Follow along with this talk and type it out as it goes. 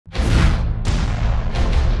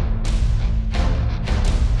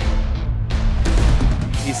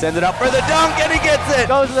send it up for the dunk, and he gets it.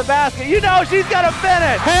 Goes to the basket. You know she's got to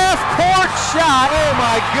finish. Half-court shot. Oh,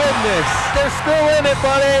 my goodness. They're still in it,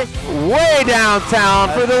 buddy. Way downtown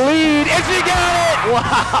for the lead, and she got it.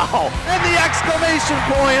 Wow. And the exclamation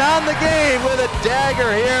point on the game with a dagger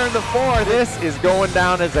here in the fourth. This is going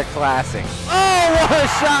down as a classic. Oh, what a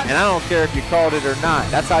shot. And I don't care if you called it or not.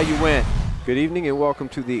 That's how you win. Good evening and welcome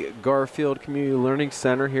to the Garfield Community Learning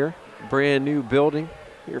Center here. Brand new building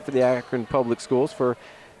here for the Akron Public Schools for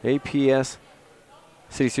APS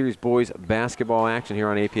City Series boys basketball action here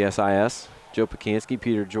on APSIS. Joe Pacansky,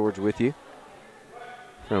 Peter George with you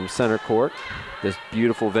from center court. This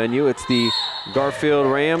beautiful venue. It's the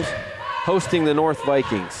Garfield Rams hosting the North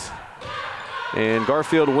Vikings. And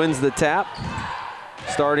Garfield wins the tap.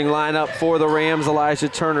 Starting lineup for the Rams: Elijah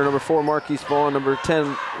Turner, number 4, Marquise Vaughn, number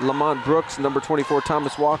 10, Lamont Brooks, number 24,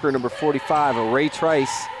 Thomas Walker, number 45, Ray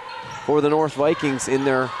Trice for the North Vikings in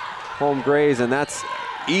their home grays. And that's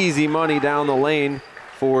easy money down the lane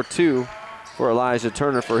for 2 for Elijah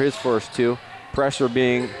Turner for his first 2. Pressure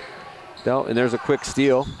being dealt, and there's a quick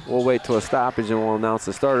steal. We'll wait till a stoppage and we'll announce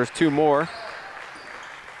the starters. 2 more.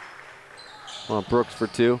 Brooks for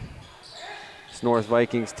 2. This North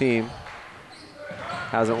Vikings team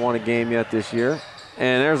hasn't won a game yet this year.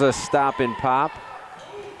 And there's a stop and pop.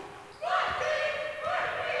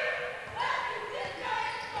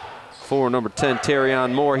 For number 10,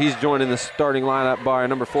 Terrion Moore. He's joined in the starting lineup by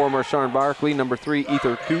number 4, Marshawn Barkley, number 3,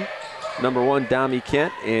 Ether Koo, number 1, Dami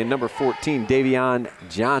Kent, and number 14, Davion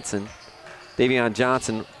Johnson. Davion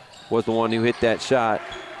Johnson was the one who hit that shot.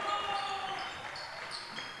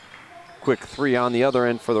 Quick 3 on the other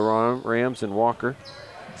end for the Rams and Walker.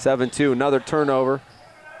 7-2, another turnover.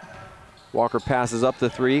 Walker passes up the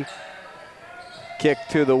 3. Kick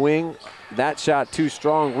to the wing. That shot too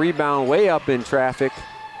strong. Rebound way up in traffic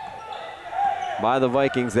by the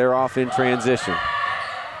Vikings. They're off in transition.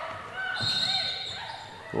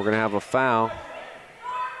 We're going to have a foul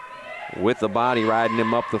with the body riding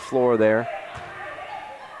him up the floor there.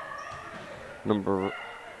 Number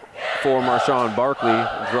 4, Marshawn Barkley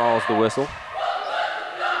draws the whistle.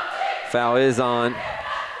 Foul is on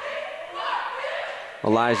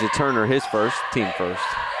Elijah Turner, his first, team first.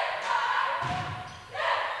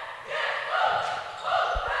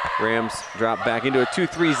 Rams drop back into a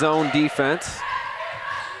 2-3 zone defense.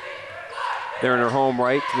 They're in their home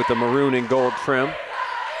right with the maroon and gold trim.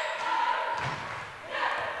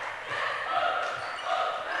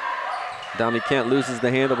 Dami Kent loses the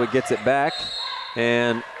handle but gets it back.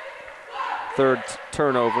 And third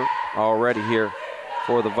turnover already here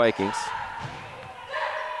for the Vikings.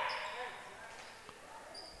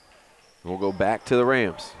 We'll go back to the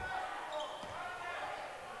Rams.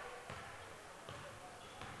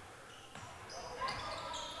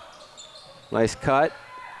 Nice cut,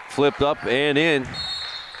 flipped up and in.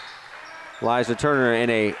 Elijah Turner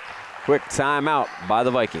in a quick timeout by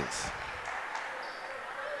the Vikings.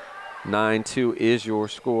 9-2 is your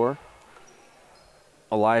score.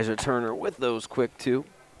 Elijah Turner with those quick 2.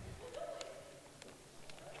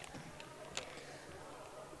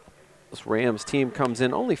 This Rams team comes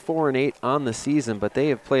in only 4-8 on the season, but they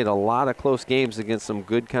have played a lot of close games against some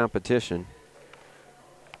good competition,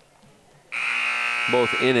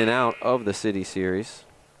 both in and out of the City Series.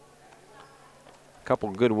 A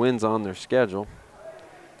couple good wins on their schedule,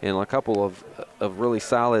 and a couple of really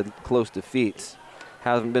solid close defeats.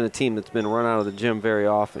 Hasn't been a team that's been run out of the gym very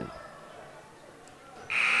often.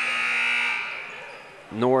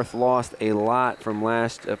 North lost a lot from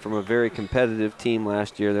from a very competitive team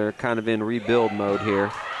last year. They're kind of in rebuild mode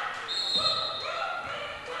here.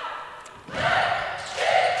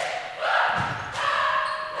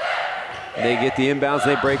 They get the inbounds,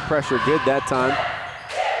 they break pressure good that time.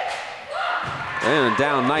 And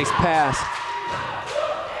down, nice pass.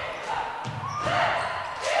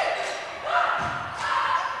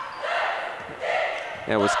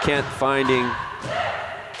 That was Kent finding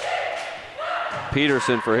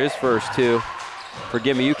Peterson for his first 2.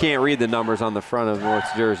 Forgive me, you can't read the numbers on the front of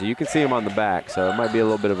North's jersey. You can see them on the back, so it might be a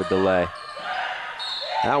little bit of a delay.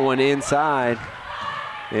 That one inside,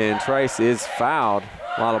 and Trice is fouled.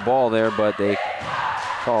 A lot of ball there, but they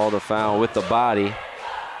call the foul with the body.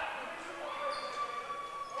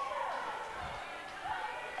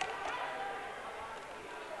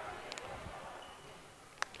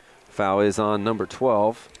 Foul is on number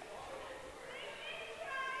 12.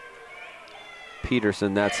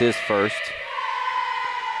 Peterson, that's his first.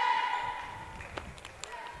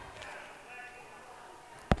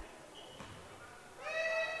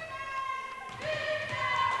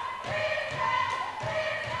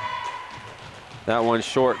 That one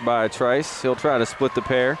short by Trice. He'll try to split the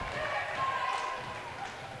pair.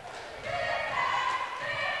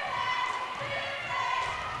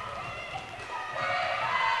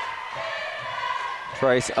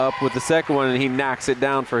 Trice up with the second one, and he knocks it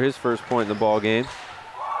down for his first point in the ball game.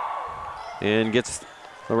 And gets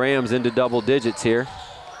the Rams into double digits here.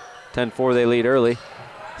 10-4 they lead early.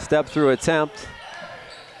 Step through attempt.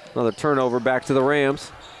 Another turnover back to the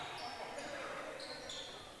Rams.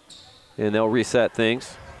 And they'll reset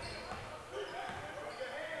things.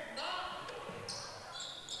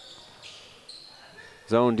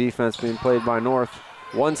 Zone defense being played by North.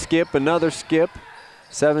 One skip, another skip.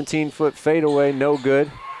 17-foot fadeaway, no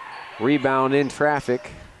good. Rebound in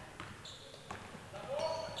traffic.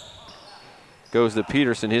 Goes to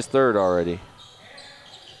Peterson, his third already.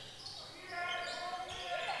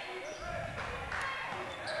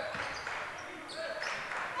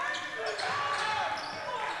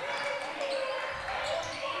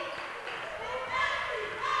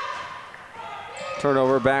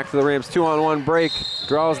 Turnover back to the Rams. 2-on-1 break.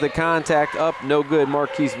 Draws the contact up. No good.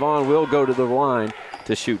 Marquise Vaughn will go to the line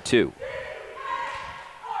to shoot two.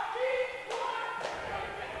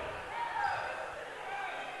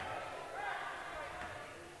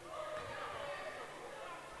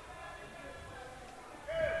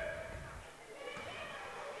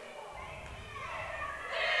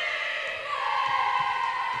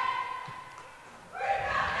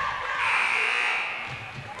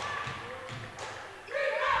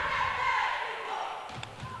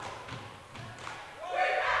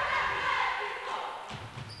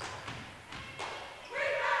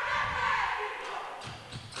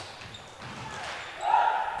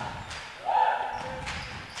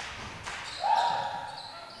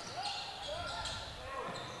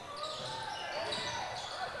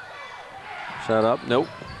 Shot up, nope.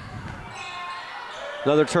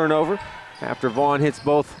 Another turnover after Vaughn hits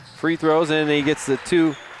both free throws, and he gets the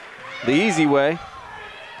two the easy way.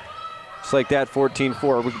 Just like that,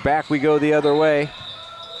 14-4. Back we go the other way,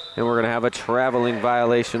 and we're going to have a traveling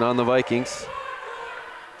violation on the Vikings.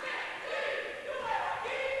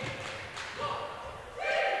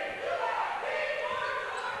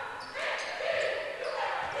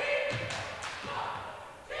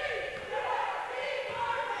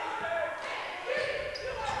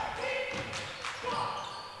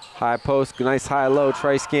 High post, nice high-low.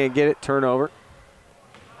 Trice can't get it. Turnover.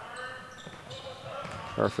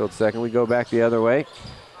 Garfield second. We go back the other way.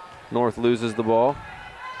 North loses the ball.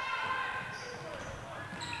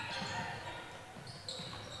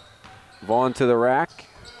 Vaughn to the rack.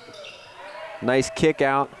 Nice kick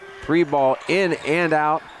out. Three ball in and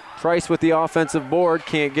out. Trice with the offensive board.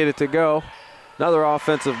 Can't get it to go. Another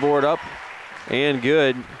offensive board up and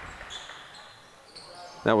good.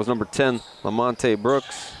 That was number 10, Lamonte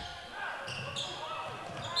Brooks.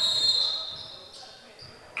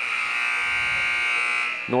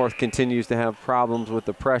 North continues to have problems with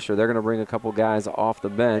the pressure. They're going to bring a couple guys off the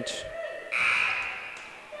bench.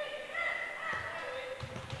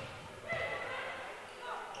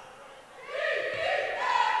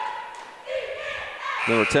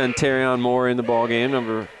 Number 10, Terrion Moore in the ball game.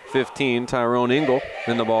 Number 15, Tyrone Engel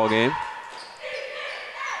in the ball game.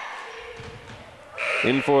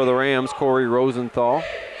 In for the Rams, Corey Rosenthal.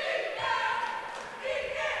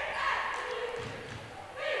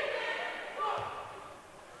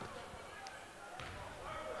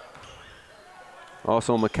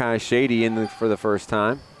 Also, Makai Shady in for the first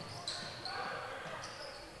time.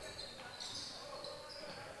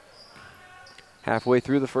 Halfway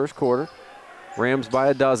through the first quarter. Rams by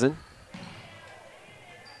a dozen.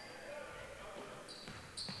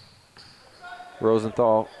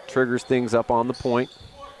 Rosenthal triggers things up on the point.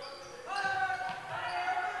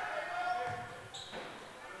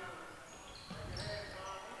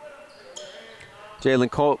 Jalen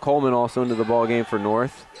Coleman also into the ball game for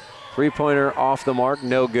North. Three-pointer off the mark,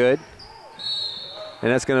 no good.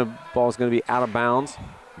 And ball's gonna be out of bounds.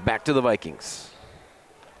 Back to the Vikings.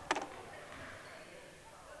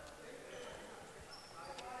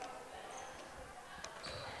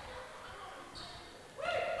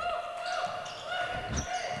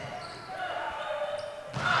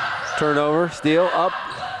 Turnover, steal, up,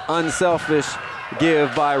 unselfish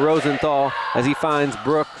give by Rosenthal as he finds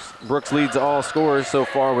Brooks. Brooks leads all scorers so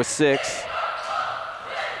far with 6.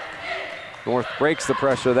 North breaks the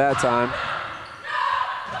pressure that time.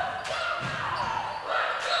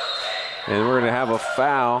 And we're gonna have a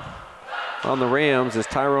foul on the Rams as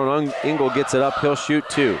Tyrone Engel gets it up. He'll shoot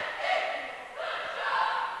 2.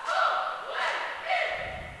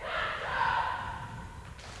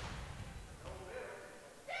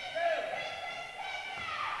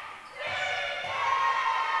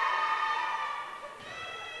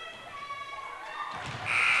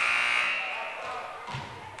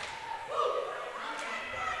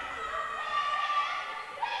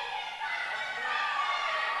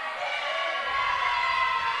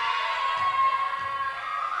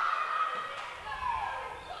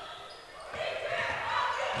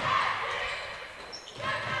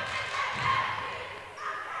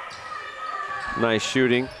 Nice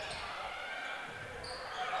shooting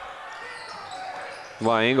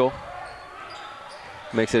by Engel.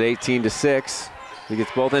 Makes it 18-6. He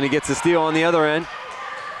gets both, and he gets the steal on the other end.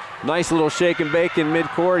 Nice little shake and bake in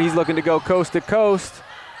midcourt. He's looking to go coast to coast.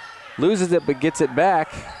 Loses it, but gets it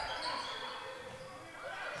back.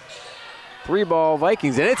 3-ball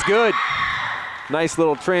Vikings, and it's good. Nice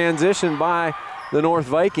little transition by the North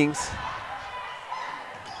Vikings.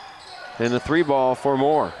 And a 3-ball for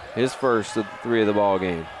Moore. His first of 3 of the ball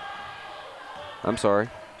game. I'm sorry.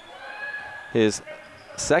 His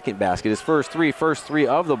second basket, his first three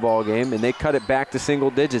of the ball game, and they cut it back to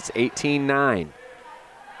single digits, 18-9.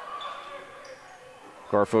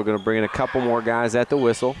 Garfield going to bring in a couple more guys at the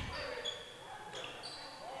whistle.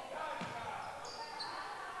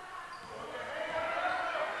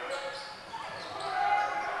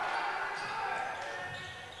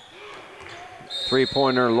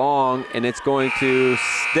 Three-pointer long, and it's going to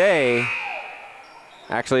stay.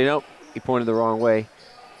 Actually, nope, he pointed the wrong way.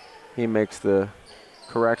 He makes the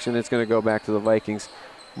correction. It's going to go back to the Vikings.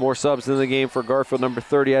 More subs in the game for Garfield. Number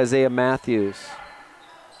 30, Isaiah Matthews.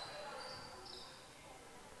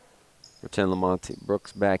 Pretend Lamonte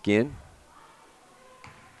Brooks back in.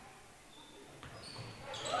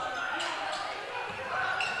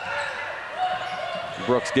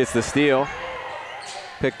 Brooks gets the steal.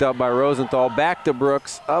 Picked up by Rosenthal. Back to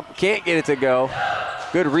Brooks. Up, can't get it to go.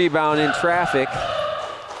 Good rebound in traffic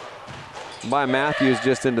by Matthews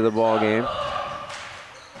just into the ball game.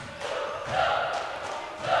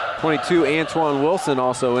 22, Antoine Wilson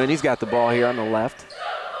also in. He's got the ball here on the left.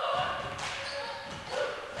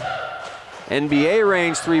 NBA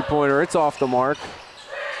range three-pointer. It's off the mark.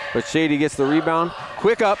 But Shady gets the rebound.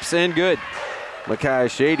 Quick ups and good.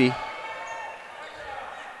 Makai Shady.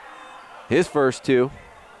 His first 2.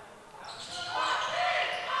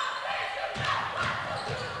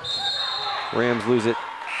 Rams lose it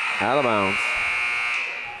out of bounds.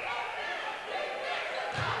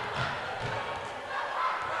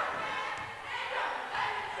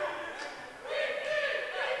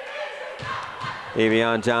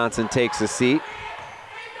 Avion Johnson takes a seat.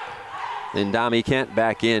 And Dami Kent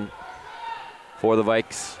back in for the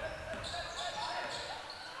Vikes.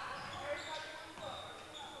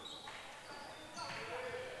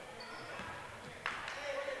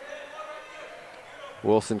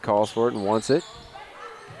 Wilson calls for it and wants it.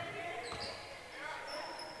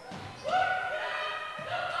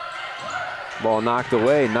 Ball knocked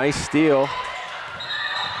away. Nice steal.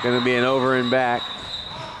 Going to be an over and back.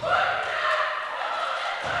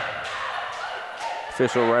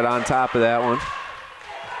 Official right on top of that one.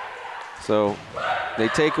 So they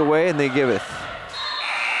take away and they giveth.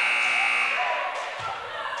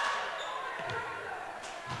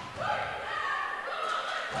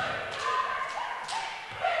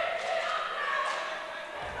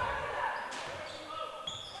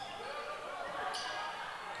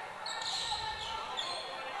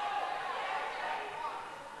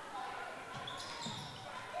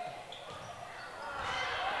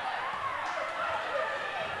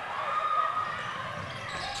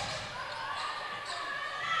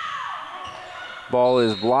 Ball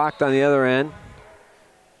is blocked on the other end.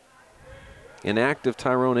 Inactive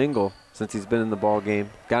Tyrone Engel since he's been in the ball game.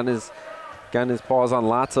 Gotten his paws on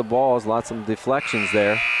lots of balls, lots of deflections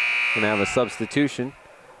there. Gonna have a substitution.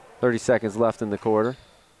 30 seconds left in the quarter.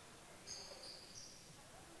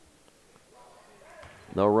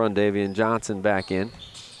 They'll run Davian Johnson back in.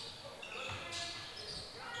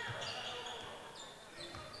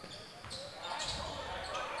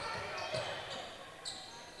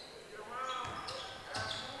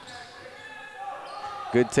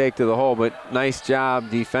 Good take to the hole, but nice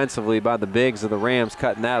job defensively by the bigs of the Rams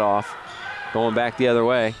cutting that off. Going back the other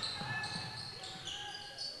way.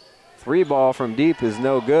 3-ball from deep is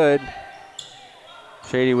no good.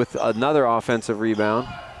 Shady with another offensive rebound.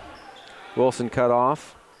 Wilson cut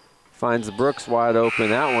off. Finds Brooks wide open.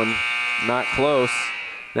 That one not close.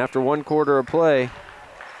 And after 1 quarter of play,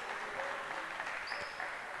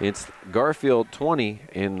 it's Garfield 20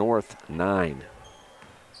 and North 9.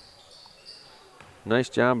 Nice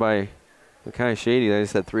job by Makai Shady. They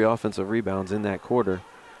just had 3 offensive rebounds in that quarter.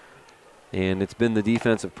 And it's been the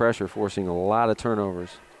defensive pressure forcing a lot of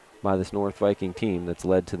turnovers by this North Viking team that's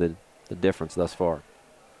led to the difference thus far.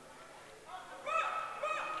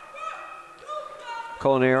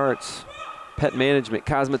 Culinary arts, pet management,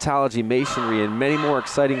 cosmetology, masonry, and many more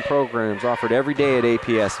exciting programs offered every day at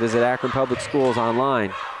APS. Visit Akron Public Schools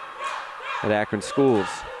online at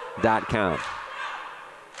akronschools.com.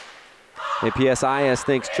 APS IS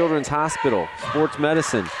thanks Children's Hospital, Sports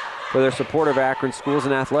Medicine, for their support of Akron schools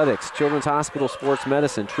and athletics. Children's Hospital Sports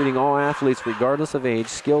Medicine, treating all athletes regardless of age,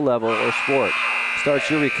 skill level, or sport. Start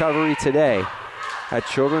your recovery today at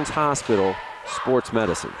Children's Hospital Sports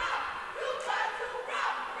Medicine.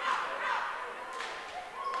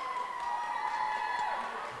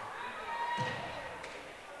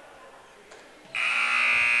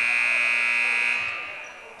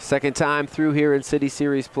 Second time through here in City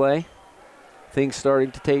Series play. Things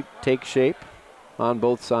starting to take shape on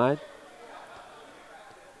both sides.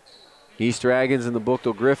 East Dragons and the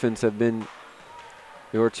Bookdale Griffins have been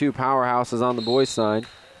your two powerhouses on the boys' side.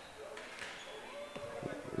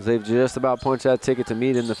 They've just about punched that ticket to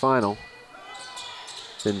meet in the final.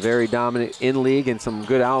 Been very dominant in league and some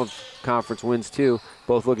good out-of-conference wins too.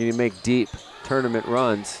 Both looking to make deep tournament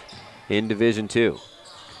runs in Division II.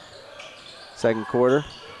 Second quarter.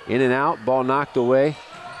 In and out, ball knocked away.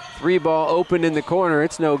 3-ball open in the corner,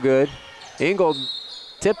 it's no good. Ingold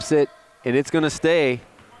tips it, and it's gonna stay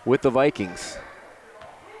with the Vikings.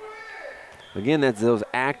 Again, that's those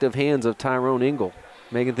active hands of Tyrone Ingold,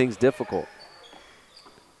 making things difficult.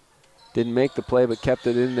 Didn't make the play, but kept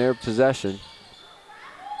it in their possession.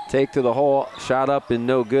 Take to the hole, shot up and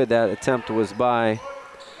no good. That attempt was by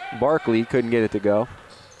Barkley, couldn't get it to go.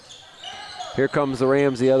 Here comes the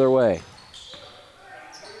Rams the other way.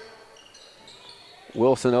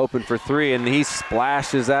 Wilson open for three, and he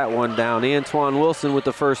splashes that one down. Antoine Wilson with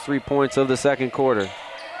the first 3 points of the second quarter.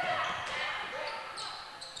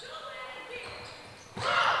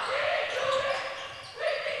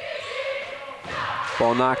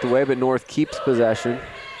 Ball knocked away, but North keeps possession.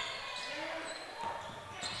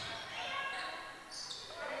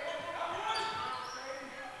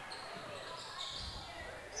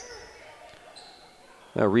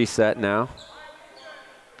 A reset now.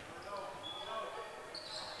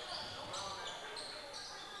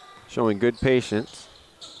 Showing good patience.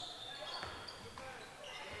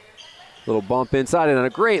 Little bump inside and a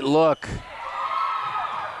great look.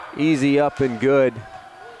 Easy up and good.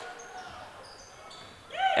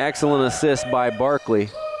 Excellent assist by Barkley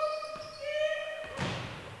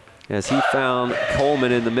as he found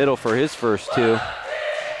Coleman in the middle for his first two.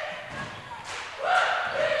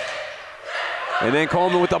 And then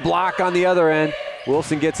Coleman with the block on the other end.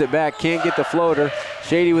 Wilson gets it back, can't get the floater.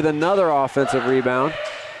 Shady with another offensive rebound.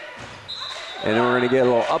 And then we're going to get a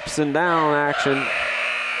little ups and down action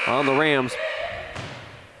on the Rams.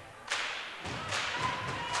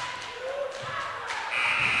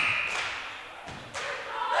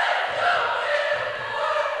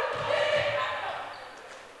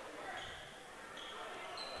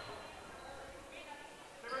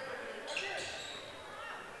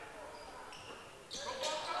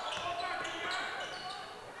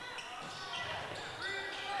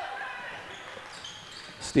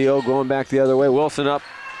 Steele going back the other way. Wilson up,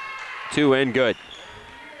 two and good.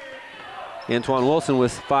 Antoine Wilson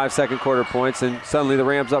with 5 second quarter points, and suddenly the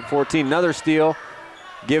Rams up 14. Another steal,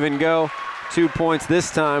 give and go. 2 points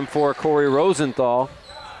this time for Corey Rosenthal.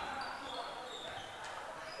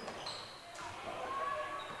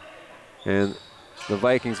 And the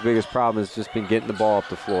Vikings' biggest problem has just been getting the ball up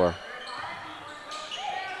the floor.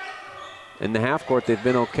 In the half court, they've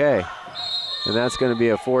been okay. And that's going to be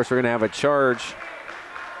a force. We're going to have a charge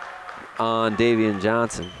on Davian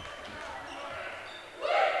Johnson.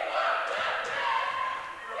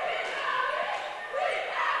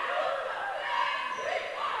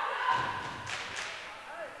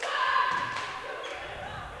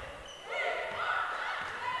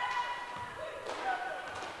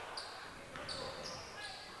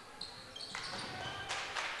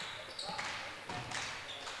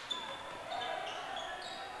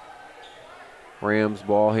 Rams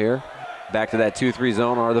ball here. Back to that 2-3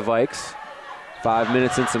 zone are the Vikes. 5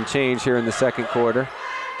 minutes and some change here in the second quarter.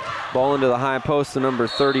 Ball into the high post to number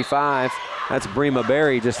 35. That's Brema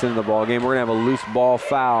Berry just into the ball game. We're gonna have a loose ball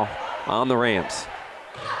foul on the Rams.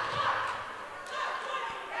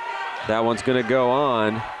 That one's gonna go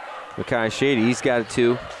on Makai Shady. He's got it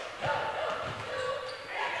too.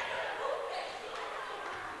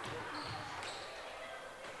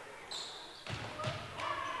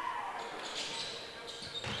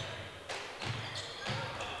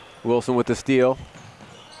 Wilson with the steal.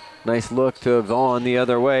 Nice look to Vaughn the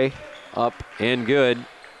other way. Up and good.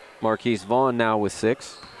 Marquise Vaughn now with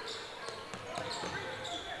 6.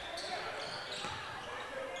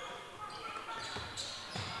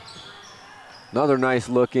 Another nice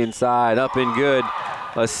look inside. Up and good.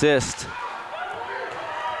 Assist.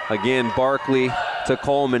 Again, Barkley to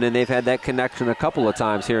Coleman, and they've had that connection a couple of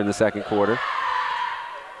times here in the second quarter.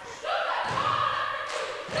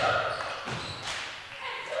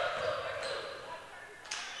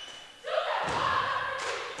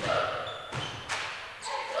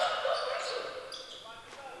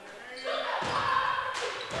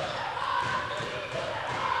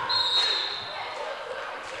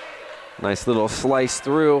 Nice little slice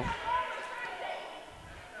through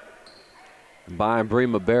by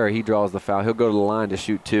Brema Berry. He draws the foul. He'll go to the line to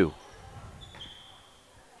shoot 2.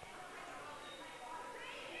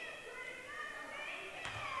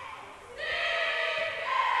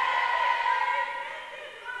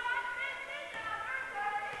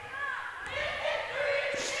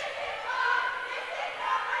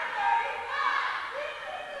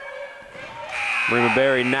 Brema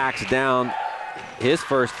Berry knocks down his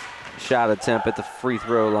first shot attempt at the free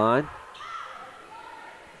throw line.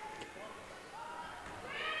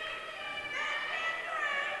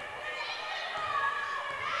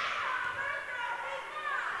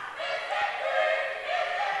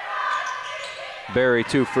 Berry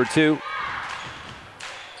 2 for 2.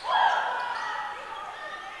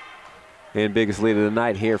 And biggest lead of the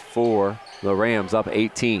night here for the Rams, up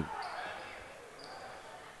 18.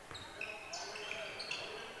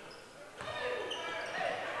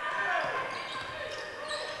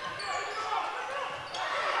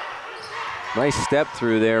 Nice step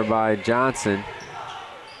through there by Johnson.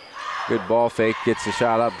 Good ball fake, gets the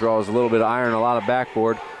shot up, draws a little bit of iron, a lot of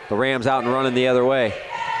backboard. The Rams out and running the other way.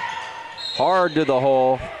 Hard to the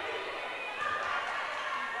hole.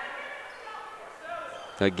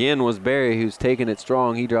 Again was Berry, who's taking it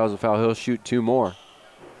strong. He draws a foul. He'll shoot 2 more.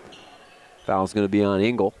 Foul's going to be on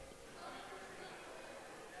Engel.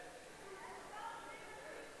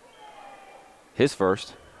 His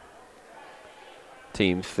first.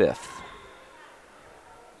 Team's 5th.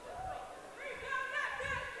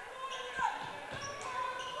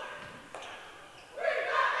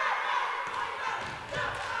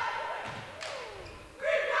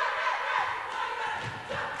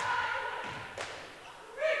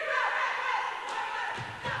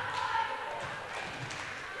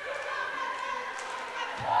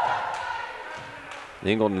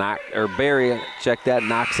 Engel Berry, check that,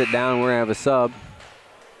 knocks it down. We're gonna have a sub.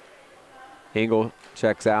 Engel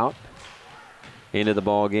checks out. Into the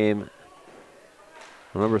ball game.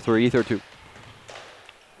 Number 3, Ether 2.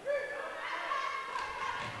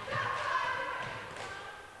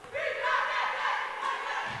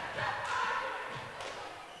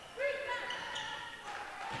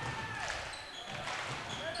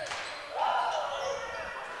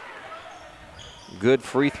 Good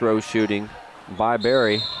free throw shooting by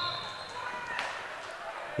Berry.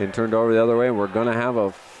 And turned over the other way, and we're going to have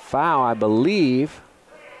a foul, I believe,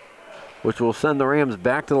 which will send the Rams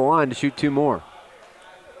back to the line to shoot 2 more.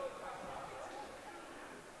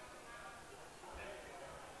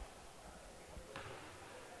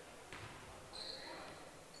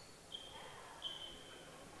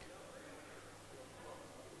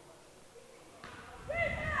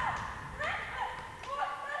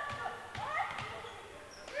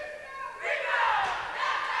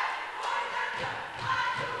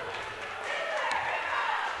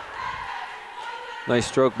 Nice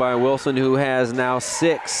stroke by Wilson, who has now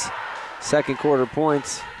 6 second quarter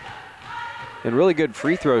points. And really good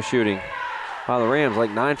free throw shooting by the Rams, like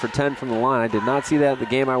 9 for 10 from the line. I did not see that in the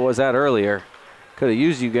game I was at earlier. Could have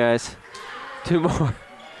used you guys. 2 more.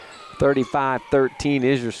 35-13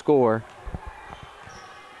 is your score.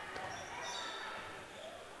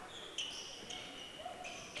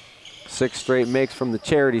 Six straight makes from the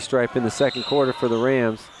charity stripe in the second quarter for the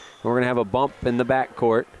Rams. And we're going to have a bump in the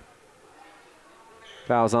backcourt.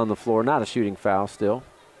 Foul's on the floor, not a shooting foul still.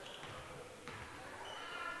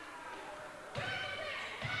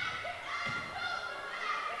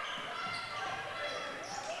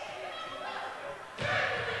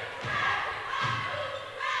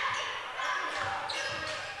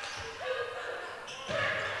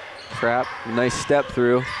 Trap, nice step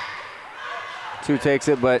through. 2 takes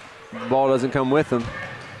it, but the ball doesn't come with him.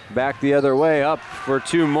 Back the other way, up for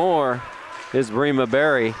 2 more is Brema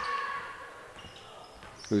Berry,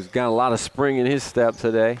 who's got a lot of spring in his step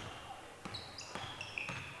today.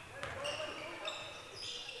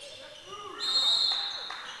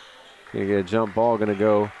 Gonna get a jump ball, gonna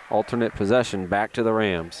go alternate possession back to the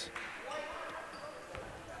Rams.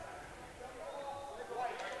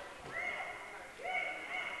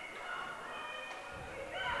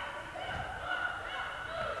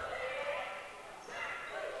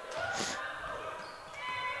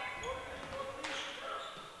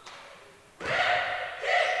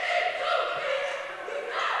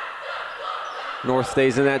 North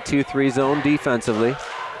stays in that 2-3 zone defensively.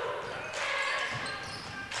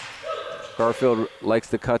 Garfield likes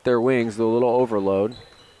to cut their wings, do a little overload.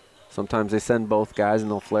 Sometimes they send both guys and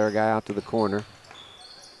they'll flare a guy out to the corner.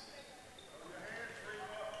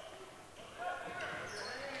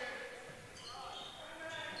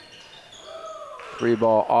 Free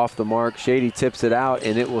ball off the mark. Shady tips it out,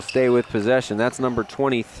 and it will stay with possession. That's number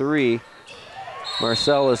 23,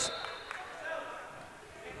 Marcellus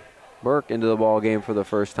Burke, into the ball game for the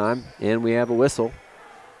first time. And we have a whistle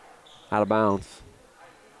out of bounds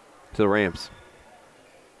to the Rams.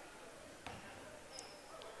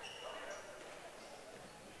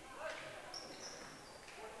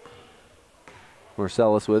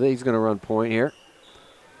 Marcellus with it. He's going to run point here.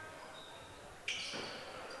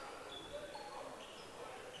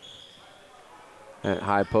 That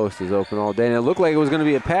high post is open all day. And it looked like it was going to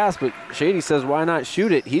be a pass, but Shady says, why not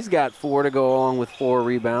shoot it? He's got 4 to go along with 4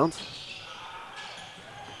 rebounds.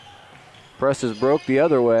 Press is broke the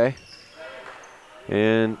other way.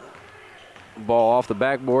 And ball off the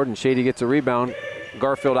backboard, and Shady gets a rebound.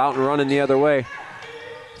 Garfield out and running the other way.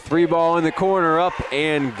 3 ball in the corner, up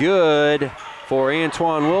and good for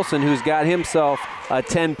Antoine Wilson, who's got himself a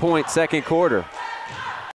 10-point second quarter.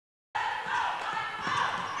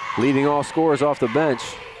 Leading all scorers off the bench.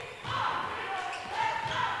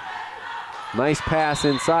 Nice pass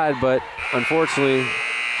inside, but unfortunately,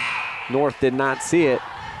 North did not see it.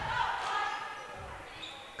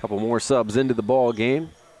 A couple more subs into the ball game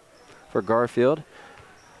for Garfield.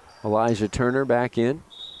 Elijah Turner back in,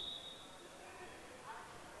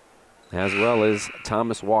 as well as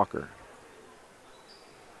Thomas Walker.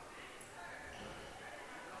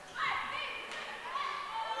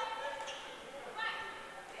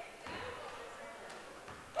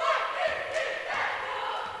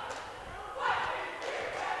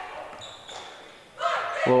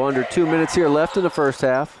 Well, under 2 minutes here left in the first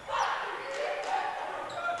half.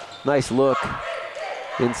 Nice look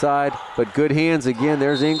inside, but good hands again.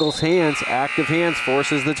 There's Ingles' hands. Active hands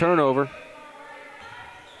forces the turnover.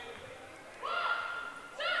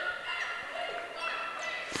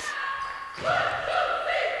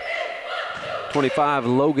 .25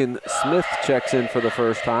 Logan Smith checks in for the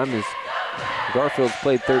first time as Garfield's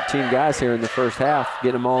played 13 guys here in the first half,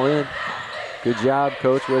 getting them all in. Good job,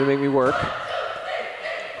 coach. Way to make me work.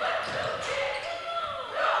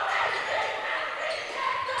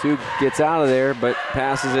 Two gets out of there, but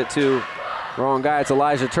passes it to wrong guy. It's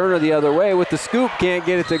Elijah Turner the other way with the scoop. Can't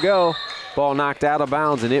get it to go. Ball knocked out of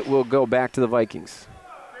bounds, and it will go back to the Vikings.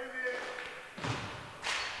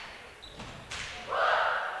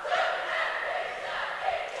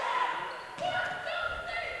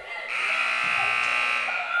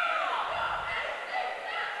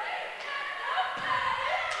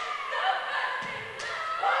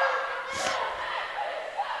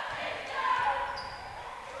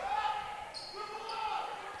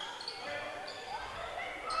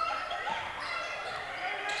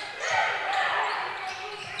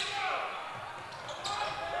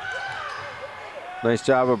 Nice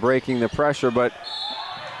job of breaking the pressure, but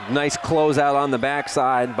nice closeout on the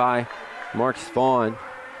backside by Marcus Vaughn.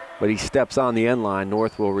 But he steps on the end line.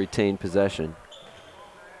 North will retain possession.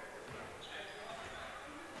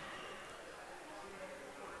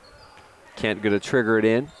 Kent going to trigger it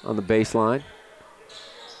in on the baseline.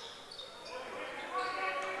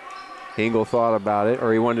 Engel thought about it,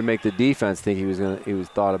 or he wanted to make the defense think he was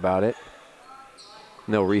thought about it.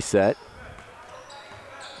 No reset.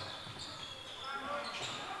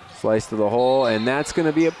 Slice to the hole, and that's going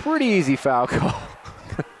to be a pretty easy foul call.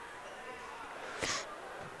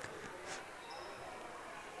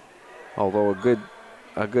 Although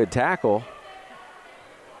a good tackle,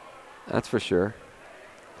 that's for sure.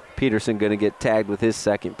 Peterson going to get tagged with his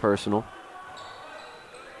second personal.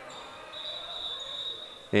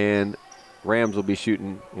 And Rams will be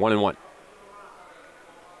shooting 1-1.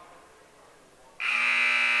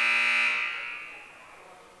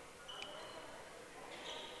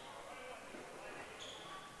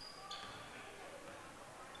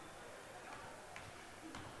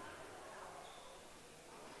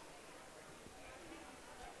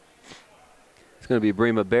 It's going to be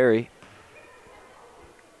Breema Berry.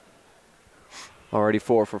 Already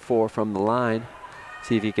 4 for 4 from the line.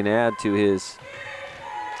 See if he can add to his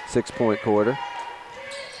 6-point quarter.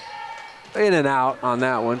 In and out on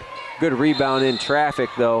that one. Good rebound in traffic,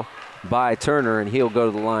 though, by Turner, and he'll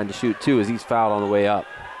go to the line to shoot 2 as he's fouled on the way up.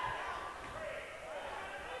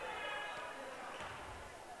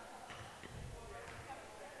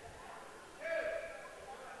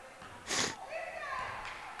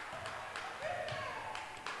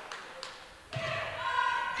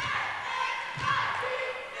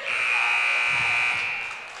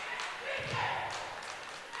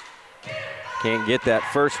 Can't get that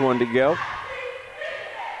first one to go.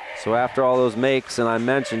 So after all those makes, and I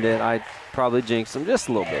mentioned it, I probably jinxed them just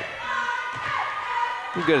a little bit.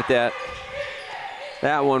 I'm good at that.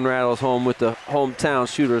 That one rattles home with the hometown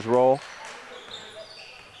shooter's roll.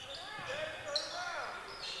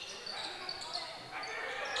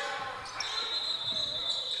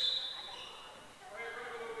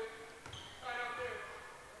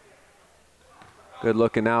 Good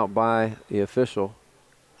looking out by the official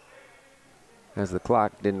as the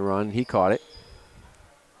clock didn't run. He caught it.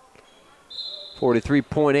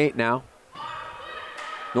 43.8 now.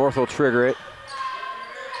 North will trigger it.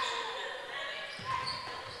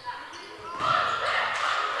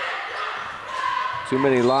 Too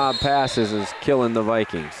many lob passes is killing the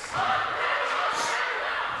Vikings.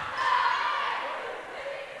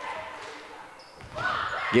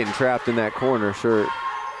 Getting trapped in that corner, sure.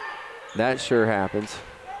 That sure happens.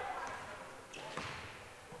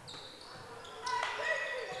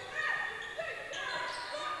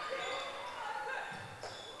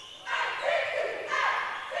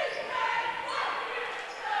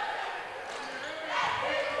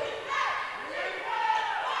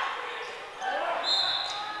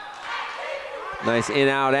 Nice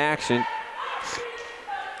in-out action.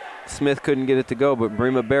 Smith couldn't get it to go, but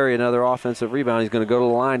Brema Berry, another offensive rebound. He's going to go to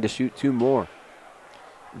the line to shoot 2 more.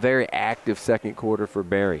 Very active second quarter for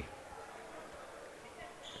Berry.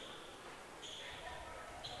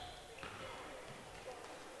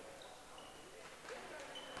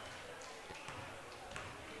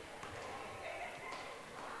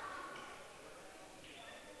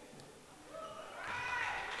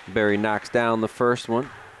 Berry knocks down the first one.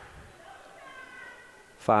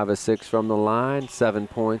 5 of 6 from the line, 7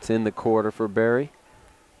 points in the quarter for Berry.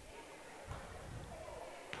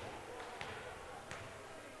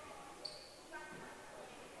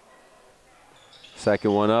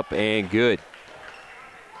 Second one up and good.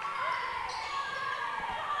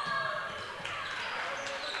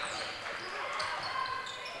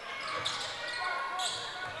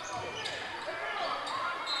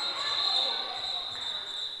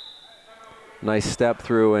 Nice step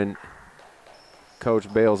through, and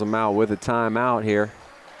coach bails him out with a timeout here.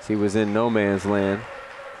 He was in no man's land.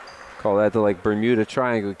 Call that the like Bermuda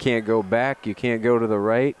Triangle. You can't go back, you can't go to the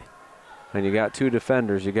right, and you got 2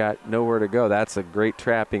 defenders. You got nowhere to go. That's a great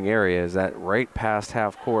trapping area, is that right past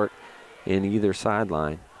half court in either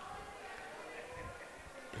sideline.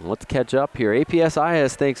 Let's catch up here.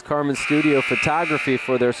 APS-IS thanks Carmen Studio Photography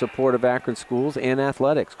for their support of Akron schools and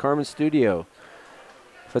athletics. Carmen Studio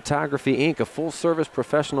Photography, Inc., a full-service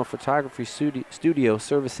professional photography studio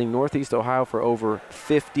servicing Northeast Ohio for over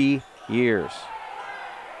 50 years.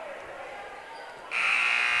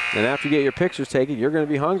 And after you get your pictures taken, you're going to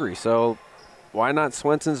be hungry, so why not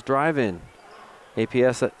Swenson's Drive-In?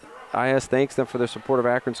 APS-IS thanks them for their support of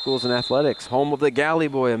Akron schools and athletics. Home of the Galley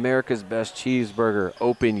Boy, America's best cheeseburger,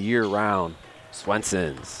 open year-round.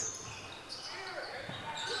 Swenson's.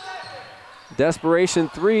 Desperation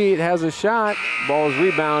 3, it has a shot. Ball is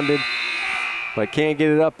rebounded, but can't get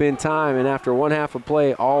it up in time. And after 1/2 of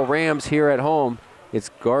play, all Rams here at home. It's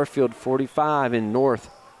Garfield 45 and North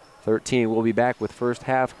 13. We'll be back with first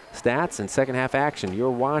half stats and second half action.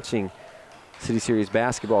 You're watching City Series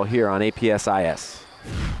basketball here on APS-IS.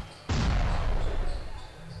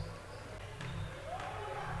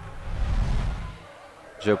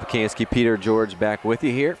 Joe Pacansky, Peter George back with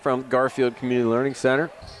you here from Garfield Community Learning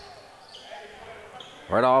Center.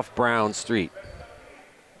 Right off Brown Street.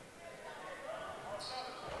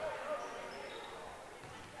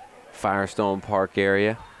 Firestone Park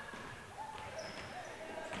area.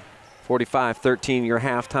 45-13 your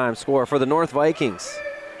halftime score for the North Vikings.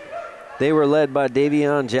 They were led by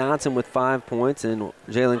Davion Johnson with 5 points and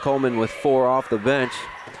Jalen Coleman with 4 off the bench.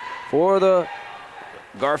 For the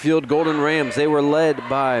Garfield Golden Rams, they were led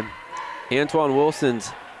by Antoine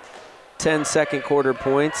Wilson's 10 second quarter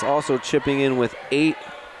points, also chipping in with 8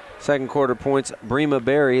 second quarter points. Brema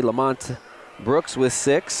Berry, Lamont Brooks with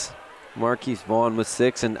 6, Marquise Vaughn with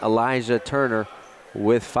 6, and Elijah Turner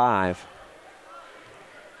with 5.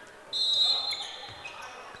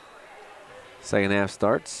 Second half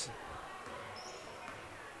starts.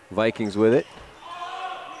 Vikings with it.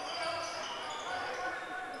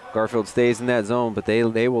 Garfield stays in that zone, but they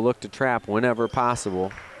will look to trap whenever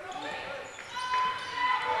possible.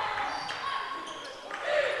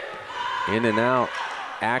 In and out,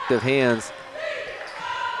 active hands.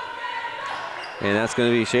 And that's going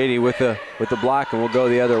to be Shady with the block, and we'll go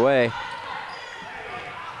the other way.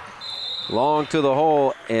 Long to the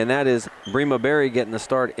hole, and that is Brema Berry getting the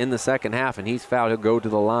start in the second half, and he's fouled. He'll go to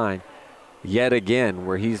the line yet again,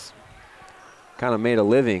 where he's kind of made a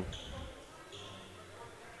living.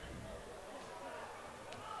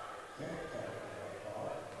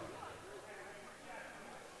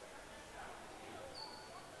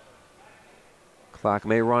 Clock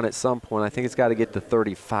may run at some point. I think it's got to get to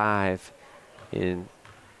 35 in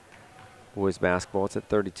boys basketball. It's at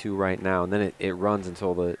 32 right now, and then it runs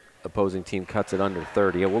until the opposing team cuts it under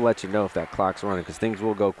 30. And we'll let you know if that clock's running, because things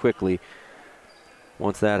will go quickly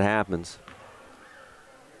once that happens.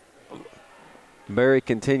 Barry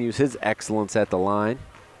continues his excellence at the line.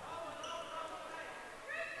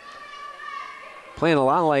 Playing a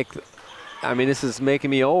lot like, I mean, this is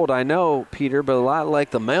making me old, I know, Peter, but a lot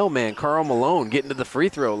like the mailman, Karl Malone, getting to the free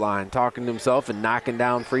throw line, talking to himself and knocking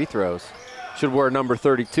down free throws. Should wear number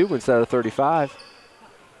 32 instead of 35.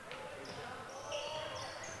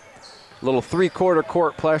 Little three-quarter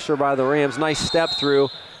court pressure by the Rams. Nice step through.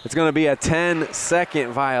 It's going to be a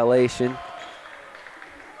 10-second violation.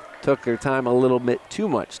 Took their time a little bit too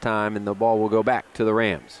much time, and the ball will go back to the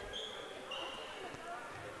Rams.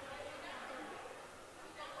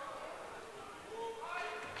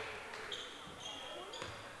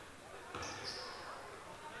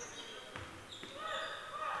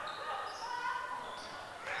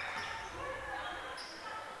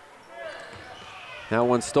 That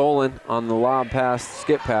one stolen on the lob pass,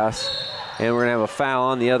 skip pass, and we're going to have a foul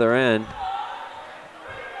on the other end.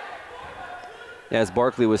 As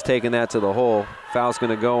Barkley was taking that to the hole. Foul's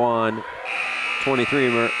going to go on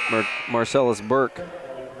 23, Marcellus Burke.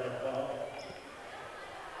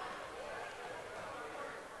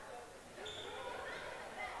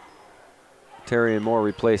 Terry and Moore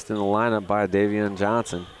replaced in the lineup by Davion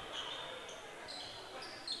Johnson.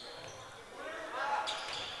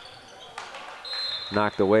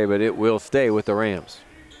 Knocked away, but it will stay with the Rams.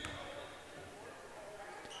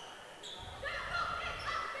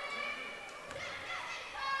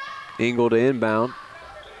 Ingle to inbound.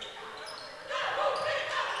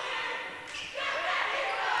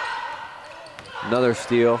 Another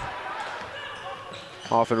steal.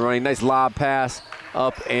 Off and running. Nice lob pass.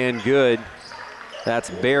 Up and good. That's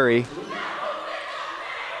Barry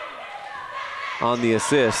on the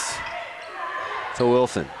assist to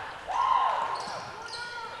Wilson.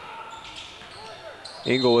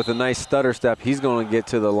 Ingle with a nice stutter step. He's going to get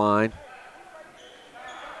to the line.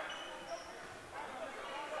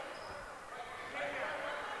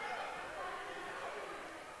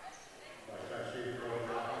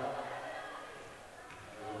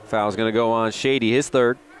 Foul's going to go on Shady, his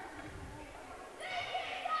third.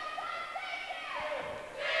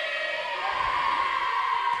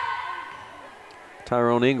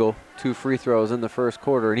 Tyrone Ingle, 2 free throws in the first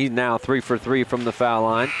quarter, and he's now 3 for 3 from the foul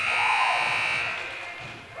line.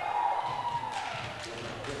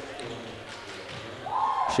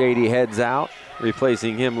 Shady heads out,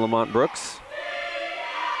 replacing him, Lamont Brooks.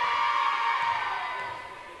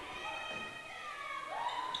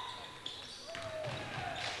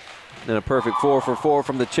 And a perfect 4 for 4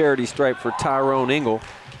 from the charity stripe for Tyrone Ingle.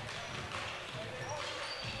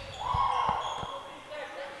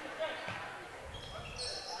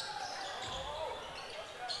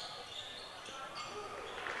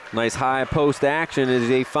 Nice high post action as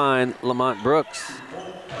they find Lamont Brooks.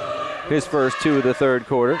 His first 2 of the third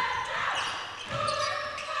quarter.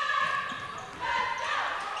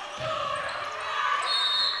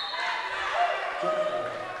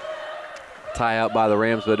 Tie out by the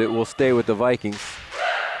Rams, but it will stay with the Vikings.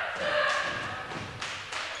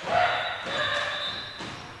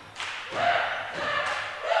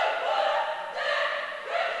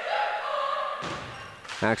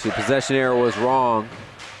 Actually, possession error was wrong.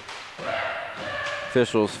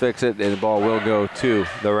 Officials fix it, and the ball will go to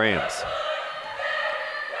the Rams.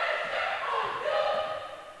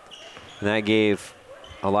 And that gave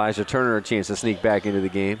Elijah Turner a chance to sneak back into the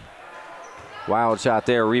game. Wild shot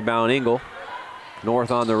there, rebound Ingle.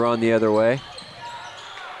 North on the run the other way.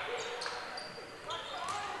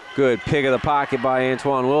 Good pick of the pocket by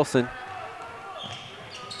Antoine Wilson.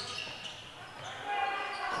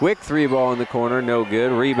 Quick 3 ball in the corner, no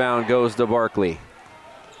good. Rebound goes to Barkley.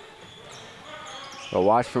 But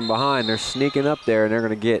watch from behind, they're sneaking up there, and they're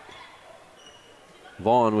going to get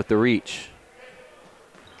Vaughn with the reach.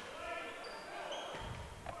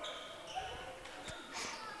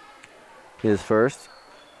 His first.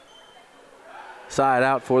 Side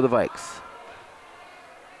out for the Vikes.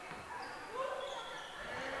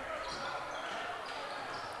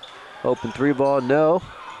 Open 3 ball, no.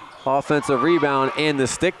 Offensive rebound and the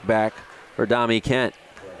stick back for Dami Kent.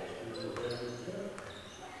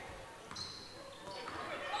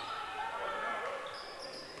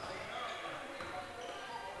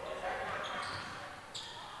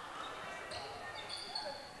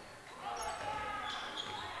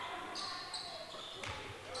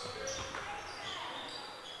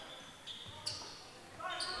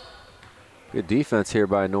 Good defense here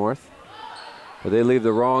by North. But they leave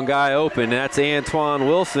the wrong guy open. That's Antoine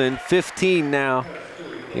Wilson, 15 now.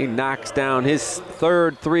 He knocks down his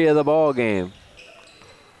third 3 of the ball game.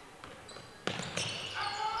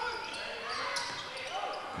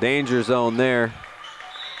 Danger zone there.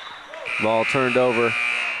 Ball turned over.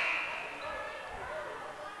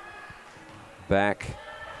 back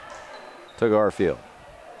to Garfield.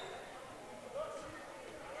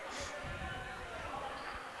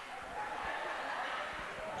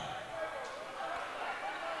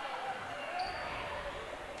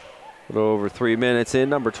 A little over 3 minutes in,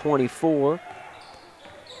 number 24.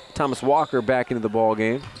 Thomas Walker back into the ball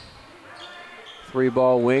game.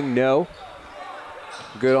 3-ball wing, no.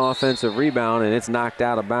 Good offensive rebound, and it's knocked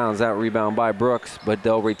out of bounds. That rebound by Brooks, but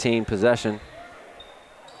they'll retain possession.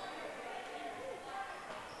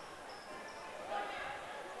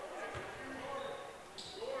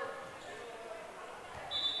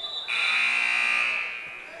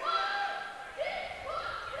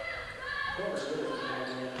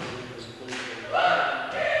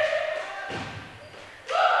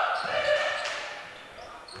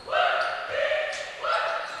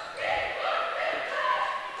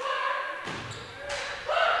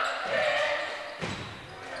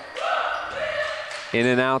 In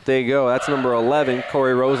and out they go. That's number 11,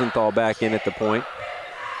 Corey Rosenthal, back in at the point.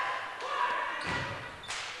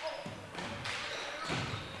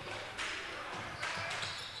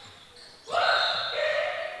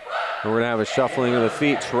 And we're going to have a shuffling of the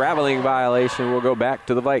feet, traveling violation. We'll go back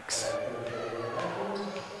to the Vikes.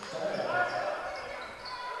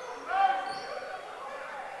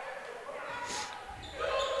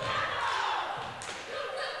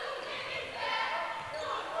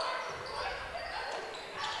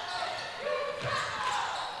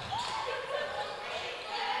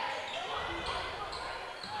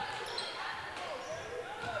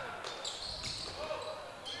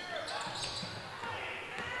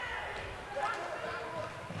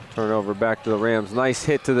 Turnover back to the Rams. Nice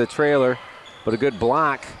hit to the trailer, but a good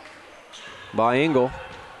block by Engel.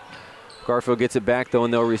 Garfield gets it back though,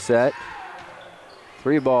 and they'll reset.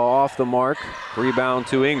 3-ball off the mark. Rebound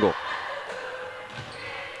to Engel.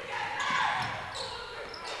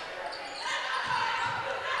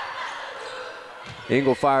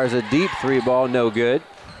 Engel fires a deep 3-ball, no good.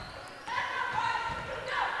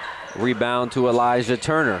 Rebound to Elijah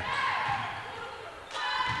Turner.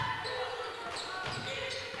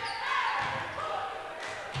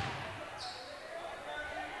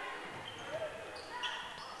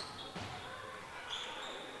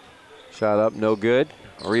 Shot up, no good.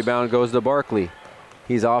 A rebound goes to Barkley.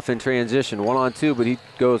 He's off in transition, 1-on-2, but he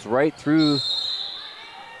goes right through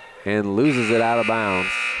and loses it out of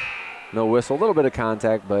bounds. No whistle, a little bit of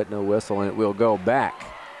contact, but no whistle, and it will go back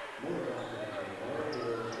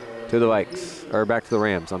to the Vikes, or back to the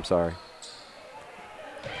Rams, I'm sorry.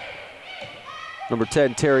 Number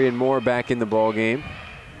 10, Terrian Moore, back in the ball game,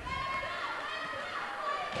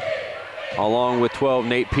 along with 12,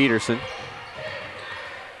 Nate Peterson.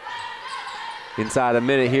 Inside a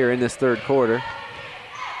minute here in this third quarter.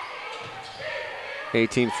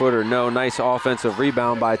 18-footer, no. Nice offensive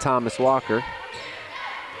rebound by Thomas Walker.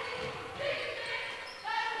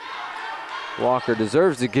 Walker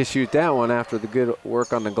deserves to shoot that one after the good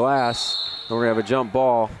work on the glass. And we're going to have a jump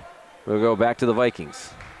ball. We'll go back to the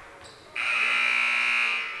Vikings.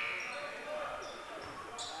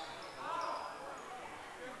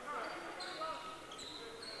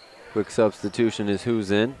 Quick substitution is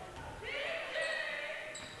who's in.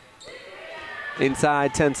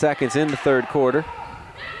 Inside 10 seconds in the third quarter.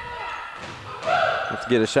 Let's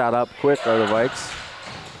get a shot up quick, are the Vikes.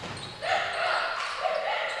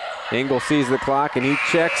 Engel sees the clock and he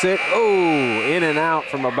checks it. Oh, in and out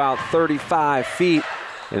from about 35 feet.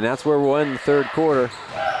 And that's where we'll end the third quarter.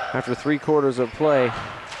 After 3 quarters of play,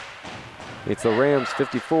 it's the Rams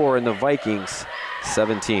 54 and the Vikings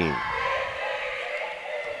 17.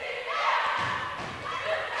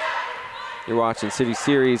 You're watching City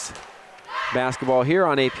Series basketball here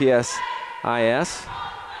on APS IS.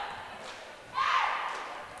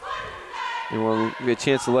 And we'll get a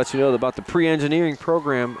chance to let you know about the pre-engineering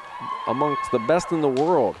program amongst the best in the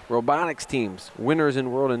world. Robotics teams, winners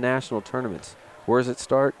in world and national tournaments. Where does it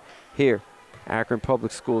start? Here, Akron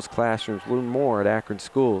Public Schools classrooms. Learn more at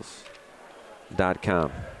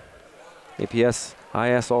akronschools.com. APS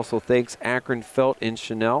IS also thanks Akron Felt and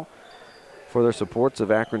Chanel for their supports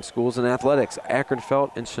of Akron schools and athletics. Akron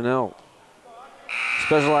Felt and Chanel,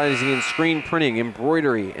 specializing in screen printing,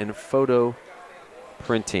 embroidery, and photo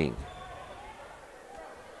printing.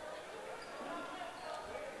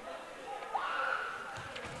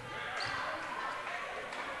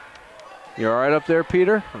 You all right up there,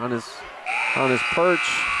 Peter? On his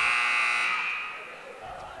perch.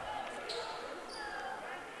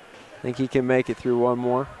 Think he can make it through one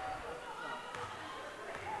more.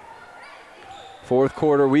 Fourth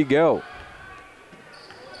quarter we go.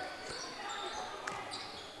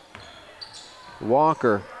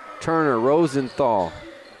 Walker, Turner, Rosenthal.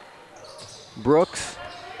 Brooks.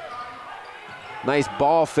 Nice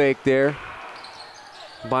ball fake there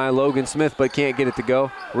by Logan Smith, but can't get it to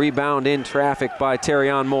go. Rebound in traffic by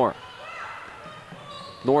Terrion Moore.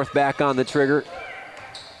 North back on the trigger.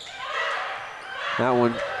 That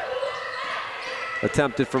one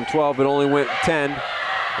attempted from 12, but only went 10.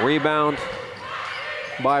 Rebound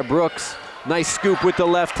by Brooks. Nice scoop with the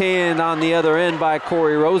left hand on the other end by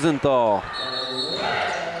Corey Rosenthal.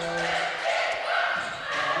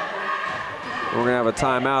 We're gonna have a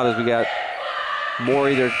timeout as we got Moore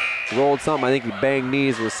either rolled something. I think he banged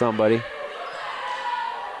knees with somebody.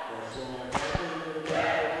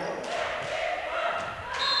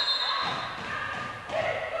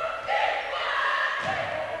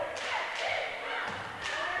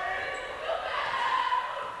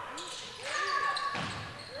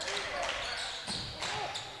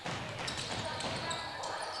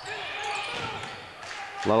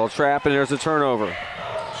 Little trap, and there's a turnover.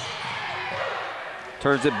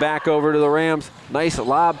 Turns it back over to the Rams. Nice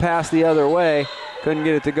lob pass the other way. Couldn't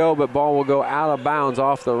get it to go, but ball will go out of bounds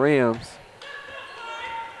off the Rams.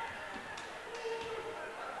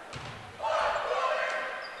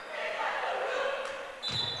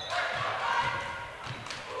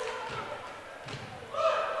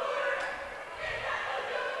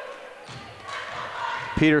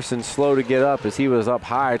 Peterson slow to get up as he was up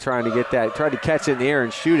high trying to get that, tried to catch it in the air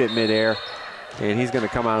and shoot it midair. And he's going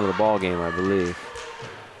to come out of the ball game, I believe.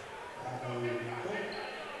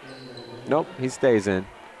 Nope, he stays in.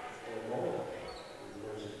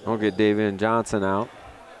 I'll get David Johnson out.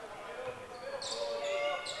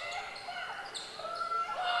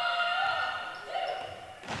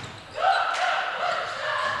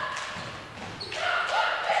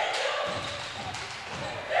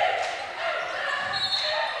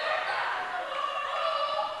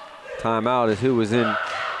 Timeout is who was in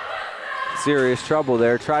serious trouble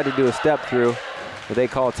there. Tried to do a step through, but they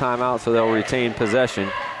call timeout, so they'll retain possession.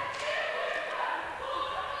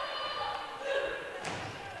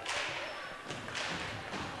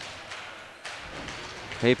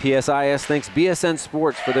 APSIS thanks BSN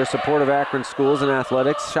Sports for their support of Akron schools and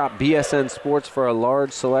athletics. Shop BSN Sports for a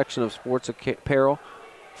large selection of sports apparel,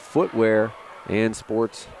 footwear, and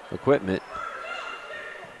sports equipment.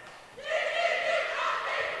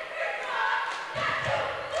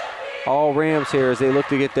 All Rams here as they look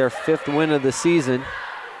to get their 5th win of the season.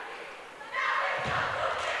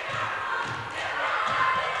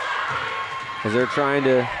 As they're trying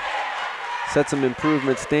to set some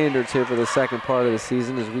improvement standards here for the second part of the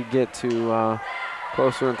season as we get to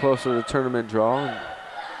closer and closer to the tournament draw and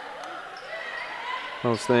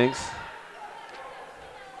those things.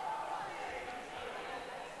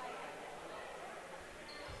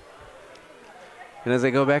 And as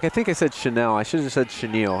I go back, I think I said Chanel. I should have said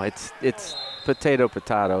chenille. It's potato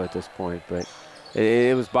at this point, but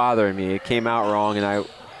it was bothering me. It came out wrong, and I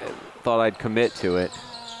thought I'd commit to it.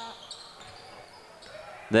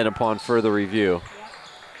 Then upon further review.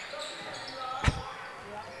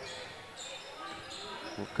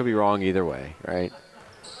 Could be wrong either way, right?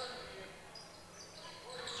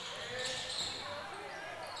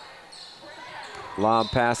 Lob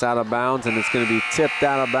pass out of bounds, and it's going to be tipped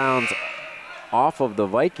out of bounds off of the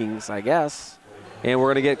Vikings, I guess. And we're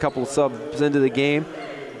going to get a couple subs into the game.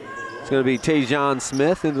 It's going to be Tajon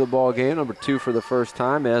Smith into the ball game, number 2 for the first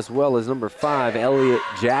time, as well as number 5, Elliott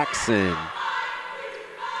Jackson.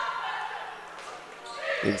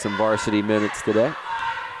 In some varsity minutes today.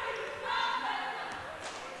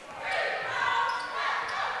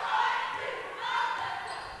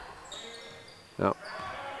 Yep.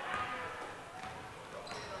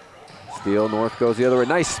 Steele, North goes the other way.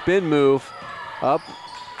 Nice spin move. Up.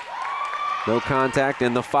 No contact,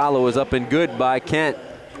 and the follow is up and good by Kent.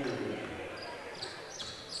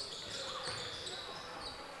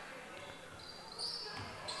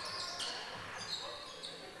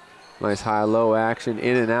 Nice high-low action.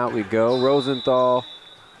 In and out we go. Rosenthal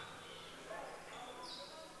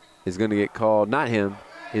is going to get called. Not him.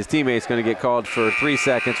 His teammate's going to get called for 3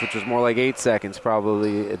 seconds, which was more like 8 seconds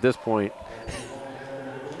probably at this point.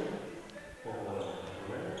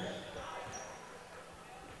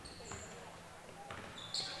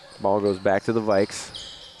 Ball goes back to the Vikes.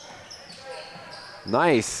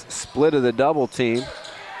 Nice split of the double team.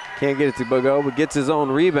 Can't get it to go, but gets his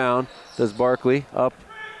own rebound. Does Barkley up,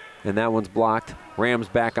 and that one's blocked. Rams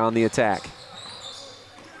back on the attack.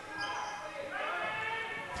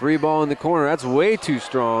 3 ball in the corner. That's way too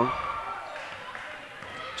strong.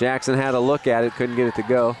 Jackson had a look at it, couldn't get it to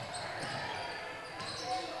go.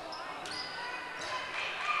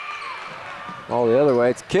 All the other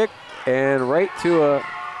way. It's kicked and right to a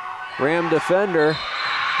Ram defender,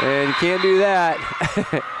 And you can't do that.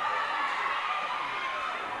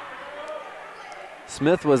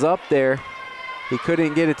 Smith was up there. He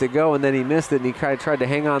couldn't get it to go, and then he missed it, and he tried to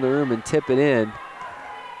hang on the rim and tip it in.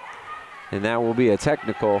 And that will be a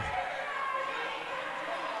technical.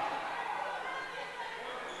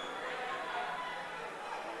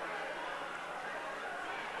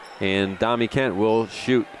 And Dami Kent will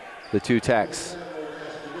shoot the 2 techs.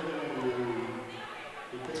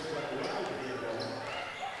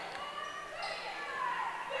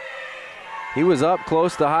 He was up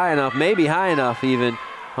close to high enough, maybe high enough even.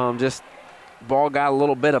 Just ball got a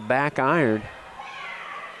little bit of back iron.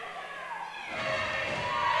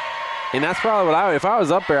 And that's probably what if I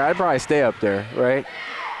was up there, I'd probably stay up there, right?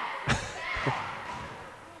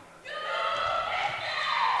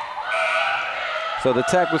 So the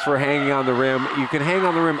tech was for hanging on the rim. You can hang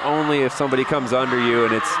on the rim only if somebody comes under you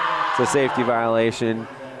and it's a safety violation.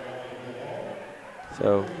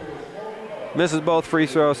 So misses both free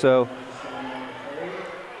throws, so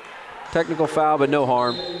technical foul, but no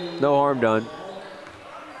harm. No harm done.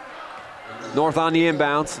 North on the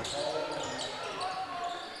inbounds.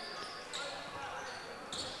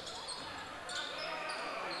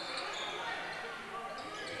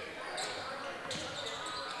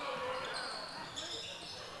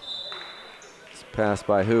 Pass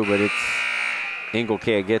by who, but it's Engel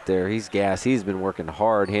can't get there. He's gassed. He's been working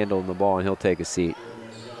hard handling the ball, and he'll take a seat.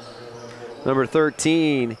 Number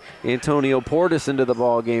 13, Antonio Portis into the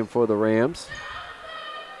ball game for the Rams.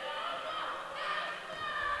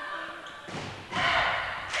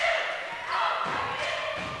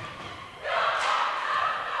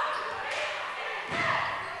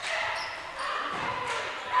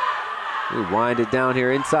 We wind it down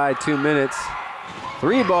here inside 2 minutes.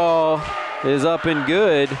 3 ball is up and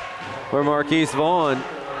good for Marquise Vaughn.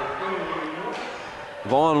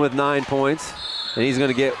 Vaughn with 9 points, and he's going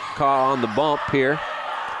to get caught on the bump here.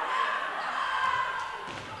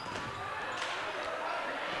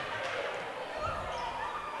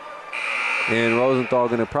 And Rosenthal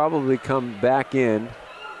going to probably come back in.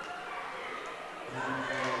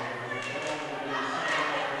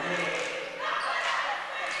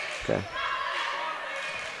 Okay.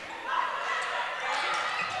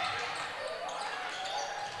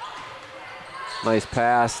 Nice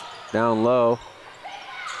pass down low.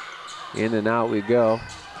 In and out we go.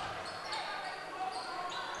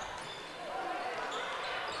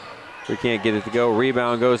 We can't get it to go.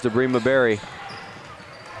 Rebound goes to Brema Berry.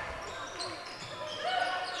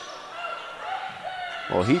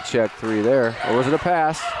 Well, heat check 3 there. Or was it a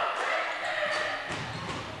pass?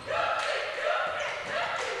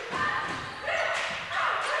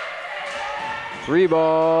 Three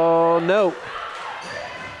ball, no.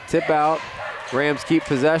 Tip out. Rams keep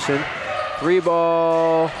possession. 3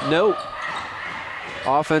 ball, nope.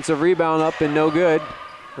 Offensive rebound up and no good.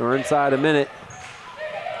 We're inside a minute.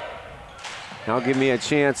 Now give me a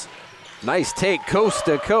chance. Nice take coast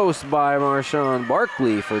to coast by Marshawn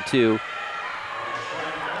Barkley for 2.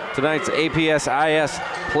 Tonight's APS-IS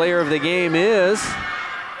player of the game is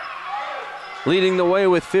leading the way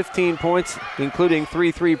with 15 points, including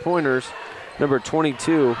 3 3-pointers, number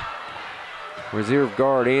 22. Reserve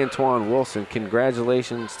guard Antoine Wilson.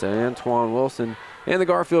 Congratulations to Antoine Wilson and the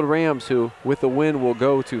Garfield Rams, who with the win will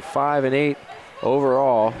go to 5-8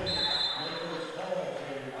 overall.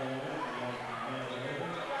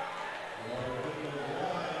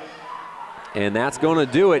 And that's going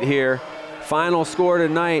to do it here. Final score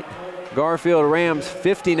tonight, Garfield Rams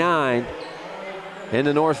 59 and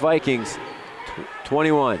the North Vikings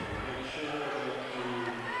 21.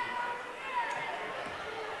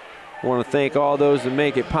 I want to thank all those that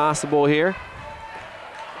make it possible here.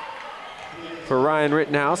 For Ryan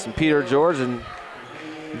Rittenhouse and Peter George and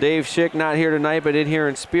Dave Schick, not here tonight, but in here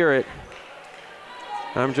in spirit.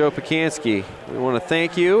 I'm Joe Pacansky. We want to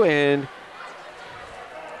thank you and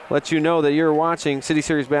let you know that you're watching City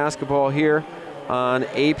Series basketball here on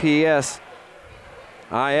APS-IS,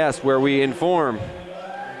 where we inform,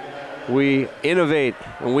 we innovate,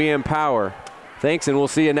 and we empower. Thanks, and we'll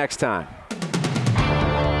see you next time.